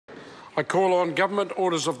I call on Government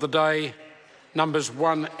Orders of the Day, numbers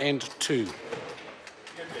 1 and 2.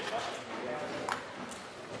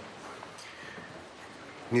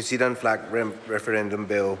 New Zealand Flag Referendum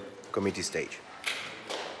Bill, Committee Stage.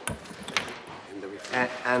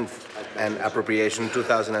 And Appropriation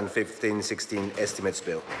 2015-16 Estimates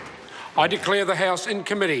Bill. I declare the House in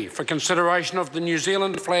committee for consideration of the New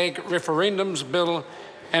Zealand Flag Referendums Bill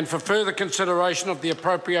and for further consideration of the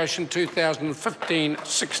Appropriation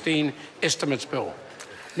 2015-16 Estimates Bill.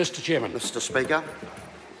 Mr. Chairman. Mr. Speaker.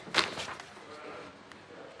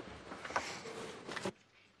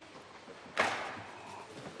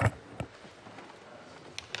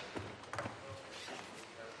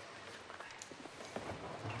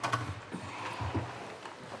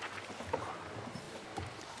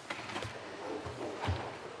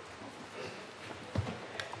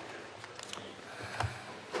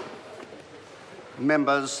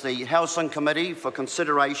 Members, the House and Committee for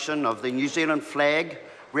consideration of the New Zealand Flag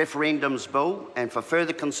Referendums Bill and for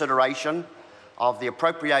further consideration of the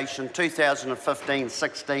Appropriation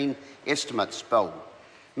 2015-16 Estimates Bill.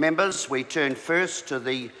 Members, we turn first to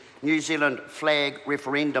the New Zealand Flag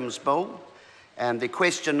Referendums Bill, and the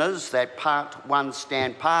question is that Part 1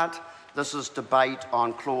 stand part. This is debate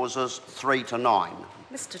on clauses 3 to 9.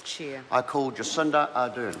 Mr. Chair. I call Jacinda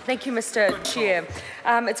Ardern. Thank you, Mr. Chair.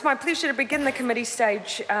 It's my pleasure to begin the committee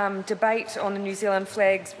stage debate on the New Zealand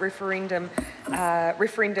Flags Referendums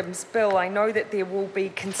Bill. I know that there will be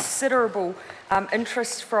considerable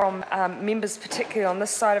interest from members, particularly on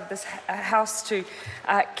this side of this House, to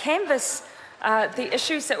canvass the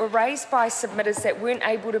issues that were raised by submitters that weren't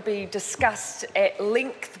able to be discussed at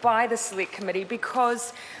length by the Select Committee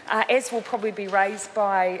because, as will probably be raised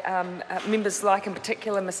by members like in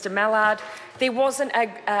particular Mr Mallard, there wasn't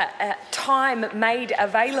a time made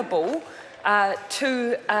available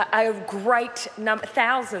to a great number,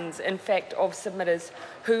 thousands in fact, of submitters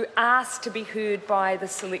who asked to be heard by the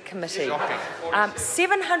Select Committee.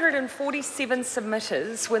 747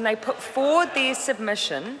 submitters, when they put forward their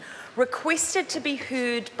submission, requested to be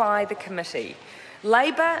heard by the committee.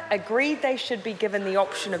 Labor agreed they should be given the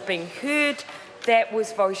option of being heard. That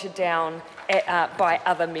was voted down by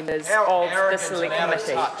other members of the Select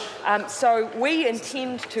Committee. So we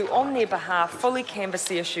intend to, on their behalf, fully canvass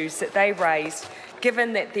the issues that they raised,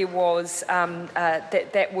 given that there was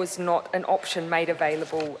that was not an option made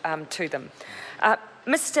available to them.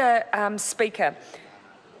 Mr. Speaker,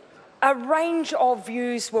 a range of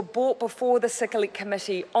views were brought before the Select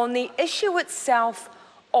Committee on the issue itself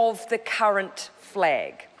of the current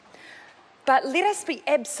flag. But let us be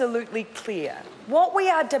absolutely clear. What we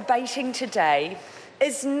are debating today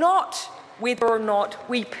is not whether or not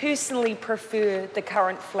we personally prefer the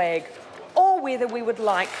current flag or whether we would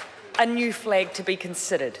like a new flag to be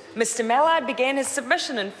considered. Mr Mallard began his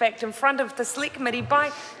submission, in fact, in front of the Select Committee by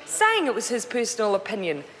saying it was his personal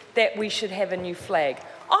opinion that we should have a new flag.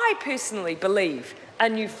 I personally believe a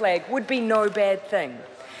new flag would be no bad thing.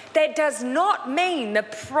 That does not mean the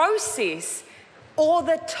process or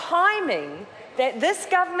the timing that this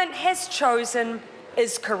government has chosen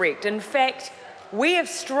is correct. In fact, we have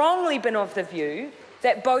strongly been of the view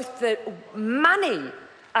that both the money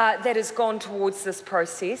that has gone towards this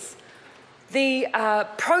process, the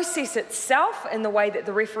process itself and the way that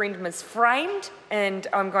the referendum is framed, and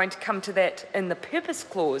I'm going to come to that in the purpose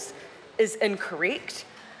clause, is incorrect.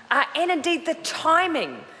 And indeed the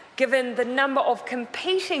timing, given the number of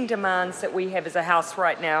competing demands that we have as a House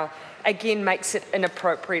right now, again makes it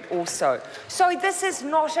inappropriate also. So this is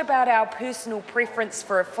not about our personal preference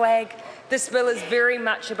for a flag. This bill is very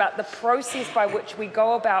much about the process by which we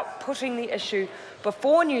go about putting the issue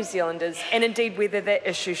before New Zealanders, and indeed whether that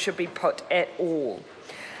issue should be put at all.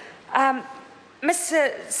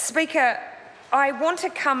 Mr. Speaker, I want to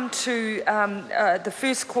come to the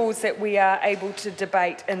first clause that we are able to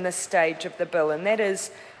debate in this stage of the bill, and that is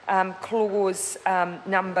clause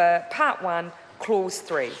part 1, clause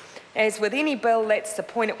 3. As with any bill, that's the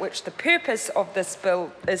point at which the purpose of this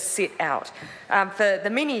bill is set out. For the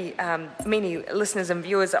many listeners and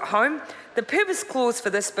viewers at home, the purpose clause for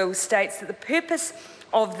this bill states that the purpose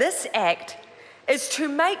of this Act is to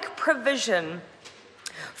make provision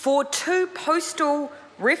for 2 postal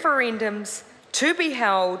referendums to be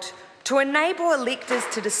held to enable electors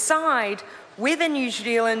to decide whether New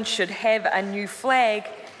Zealand should have a new flag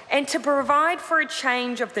and to provide for a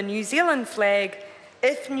change of the New Zealand flag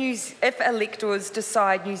if electors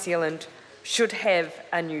decide New Zealand should have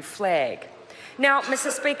a new flag. Now,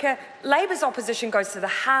 Mr. Speaker, Labor's opposition goes to the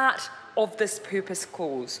heart of this purpose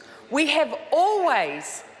clause. We have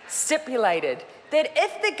always stipulated that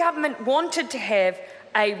if the government wanted to have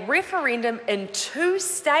a referendum in 2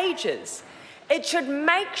 stages, it should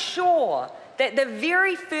make sure that the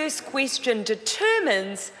very first question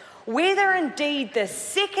determines whether indeed the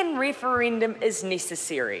second referendum is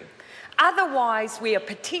necessary. Otherwise, we are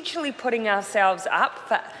potentially putting ourselves up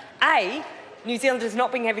for A, New Zealanders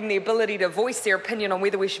not being having the ability to voice their opinion on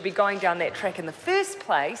whether we should be going down that track in the first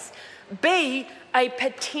place, B, a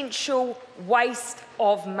potential waste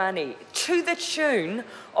of money to the tune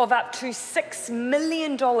of up to $6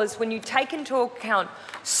 million when you take into account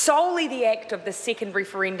solely the act of the second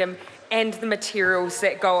referendum and the materials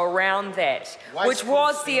that go around that, which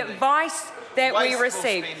was the advice that we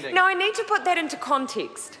received. Now, I need to put that into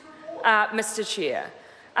context, Mr. Chair.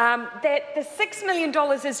 That the $6 million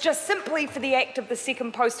is just simply for the act of the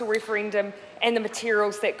second postal referendum and the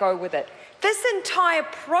materials that go with it. This entire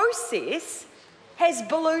process has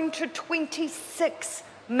ballooned to $26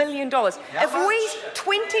 million. If we,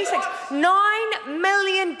 $9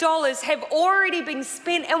 million have already been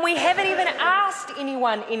spent and we haven't even asked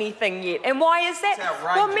anyone anything yet. And why is that?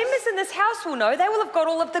 Well, members in this House will know, they will have got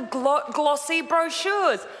all of the glossy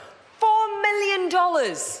brochures. $4 million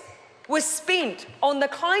was spent on the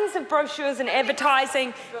kinds of brochures and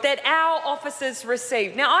advertising that our officers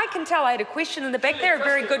received. Now, I can tell I had a question in the back there, a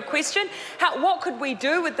very good question. What could we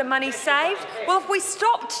do with the money saved? Well, if we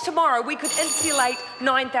stopped tomorrow, we could insulate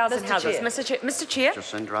 9,000 houses. Mr. Chair?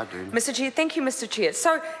 Jacinda, I do. Mr. Chair, thank you, Mr. Chair.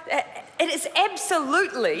 So, it is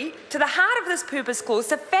absolutely to the heart of this purpose clause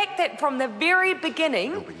the fact that from the very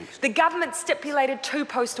beginning, the government stipulated 2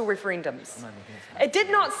 postal referendums. It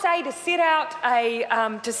did not say to set out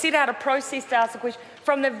a process to ask the question.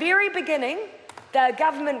 From the very beginning, the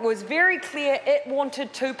government was very clear it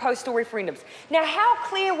wanted 2 postal referendums. Now, how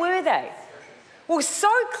clear were they? Well,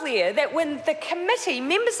 so clear that when the committee,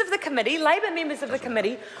 members of the committee, Labor members of the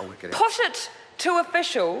committee, put it to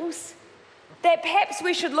officials that perhaps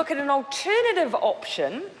we should look at an alternative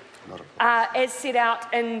option as set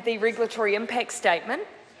out in the regulatory impact statement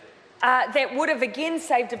that would have again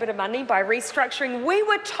saved a bit of money by restructuring. We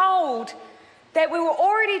were told that we were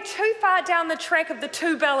already too far down the track of the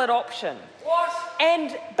 2-ballot option. What?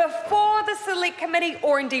 And before the Select Committee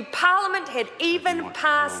or indeed Parliament had even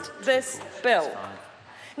passed this bill.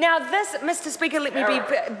 Now this, Mr. Speaker, let me be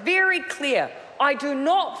very clear. I do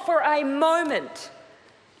not for a moment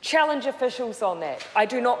challenge officials on that. I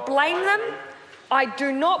do not blame them. I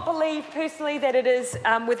do not believe personally that it is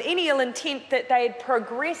with any ill intent that they had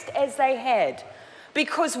progressed as they had.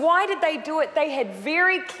 Because why did they do it? They had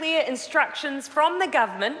very clear instructions from the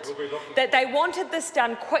government that they wanted this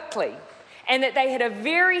done quickly and that they had a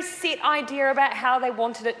very set idea about how they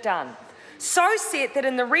wanted it done. So set that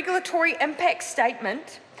in the regulatory impact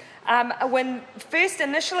statement, when first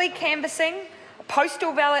initially canvassing a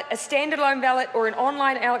postal ballot, a standalone ballot or an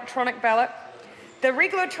online electronic ballot, the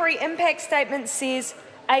regulatory impact statement says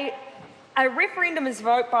a referendum is a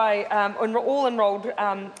vote by all enrolled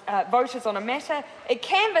voters on a matter. It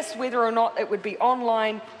canvassed whether or not it would be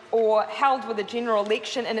online or held with a general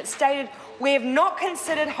election, and it stated, we have not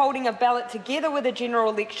considered holding a ballot together with a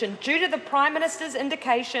general election due to the Prime Minister's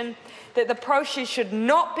indication that the process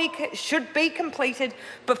should be completed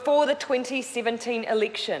before the 2017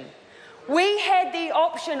 election. We had the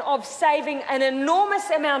option of saving an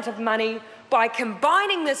enormous amount of money by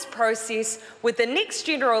combining this process with the next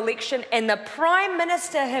general election, and the Prime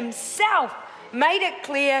Minister himself made it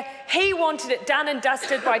clear he wanted it done and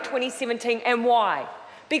dusted by 2017. And why?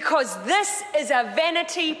 Because this is a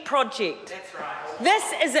vanity project. That's right.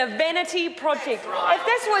 This is a vanity project. Right. If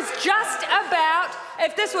this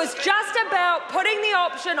was just about putting the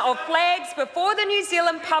option of flags before the New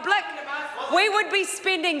Zealand public, we would be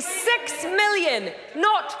spending $6 million,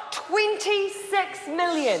 not $26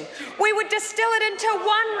 million. We would distill it into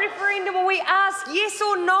one referendum where we ask yes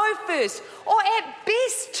or no first, or at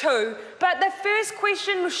best 2, but the first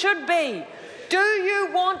question should be, do you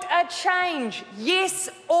want a change, yes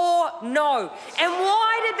or no? And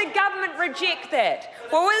why did the government reject that?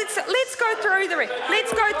 Well, let's go through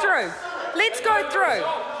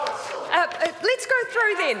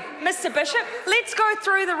then, Mr. Bishop. Let's go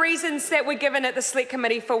through the reasons that were given at the Select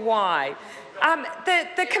Committee for why.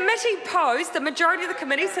 The committee posed, the majority of the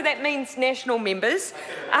committee, so that means national members,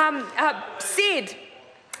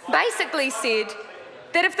 basically said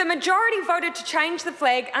that if the majority voted to change the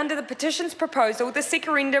flag under the petition's proposal, the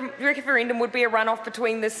second referendum would be a runoff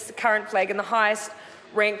between this current flag and the highest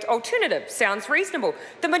ranked alternative. Sounds reasonable.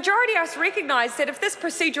 The majority of us recognise that if this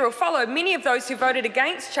procedure were followed, many of those who voted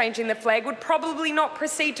against changing the flag would probably not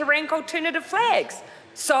proceed to rank alternative flags.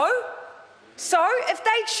 So, So if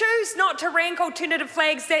they choose not to rank alternative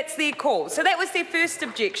flags, that's their call. So that was their first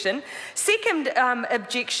objection. Second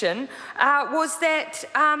objection was that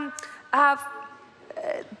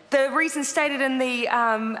the reason stated in the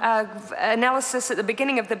analysis at the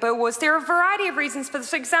beginning of the bill was there are a variety of reasons for this.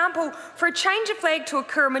 For example, for a change of flag to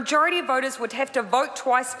occur, a majority of voters would have to vote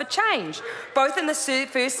twice for change, both in the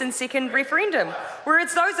first and second referendum,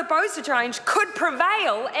 whereas those opposed to change could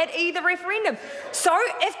prevail at either referendum. So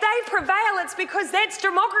if they prevail, it's because that's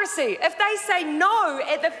democracy. If they say no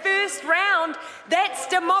at the first round, that's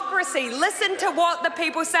democracy. Listen to what the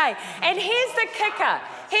people say. And here's the kicker.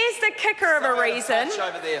 Here's the kicker of a reason.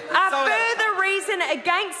 A further reason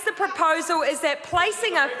against the proposal is that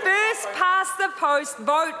placing a first-past-the-post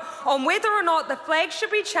vote on whether or not the flag should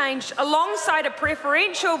be changed alongside a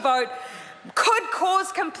preferential vote could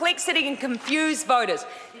cause complexity and confuse voters.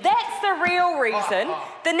 That's the real reason.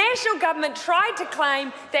 The National Government tried to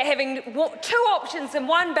claim that having two options in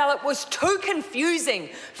one ballot was too confusing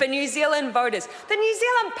for New Zealand voters. The New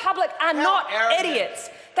Zealand public are not idiots.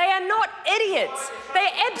 They are not idiots. They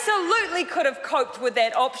absolutely could have coped with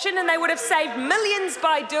that option and they would have saved millions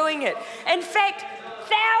by doing it. In fact,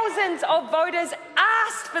 thousands of voters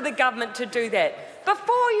asked for the government to do that.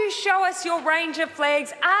 Before you show us your range of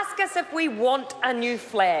flags, ask us if we want a new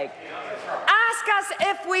flag. Ask us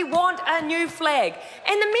if we want a new flag.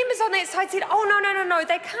 And the members on that side said, oh, no,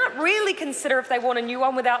 they can't really consider if they want a new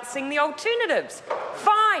one without seeing the alternatives.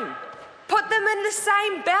 Fine. Put them in the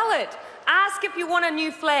same ballot. Ask if you want a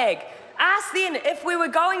new flag. Ask then if we were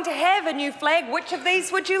going to have a new flag, which of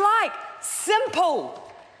these would you like? Simple.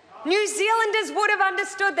 New Zealanders would have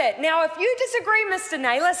understood that. Now, if you disagree, Mr.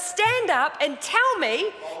 Naylor, stand up and tell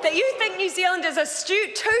me that you think New Zealanders are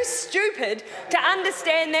too stupid to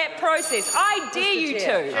understand that process. I dare you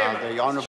to.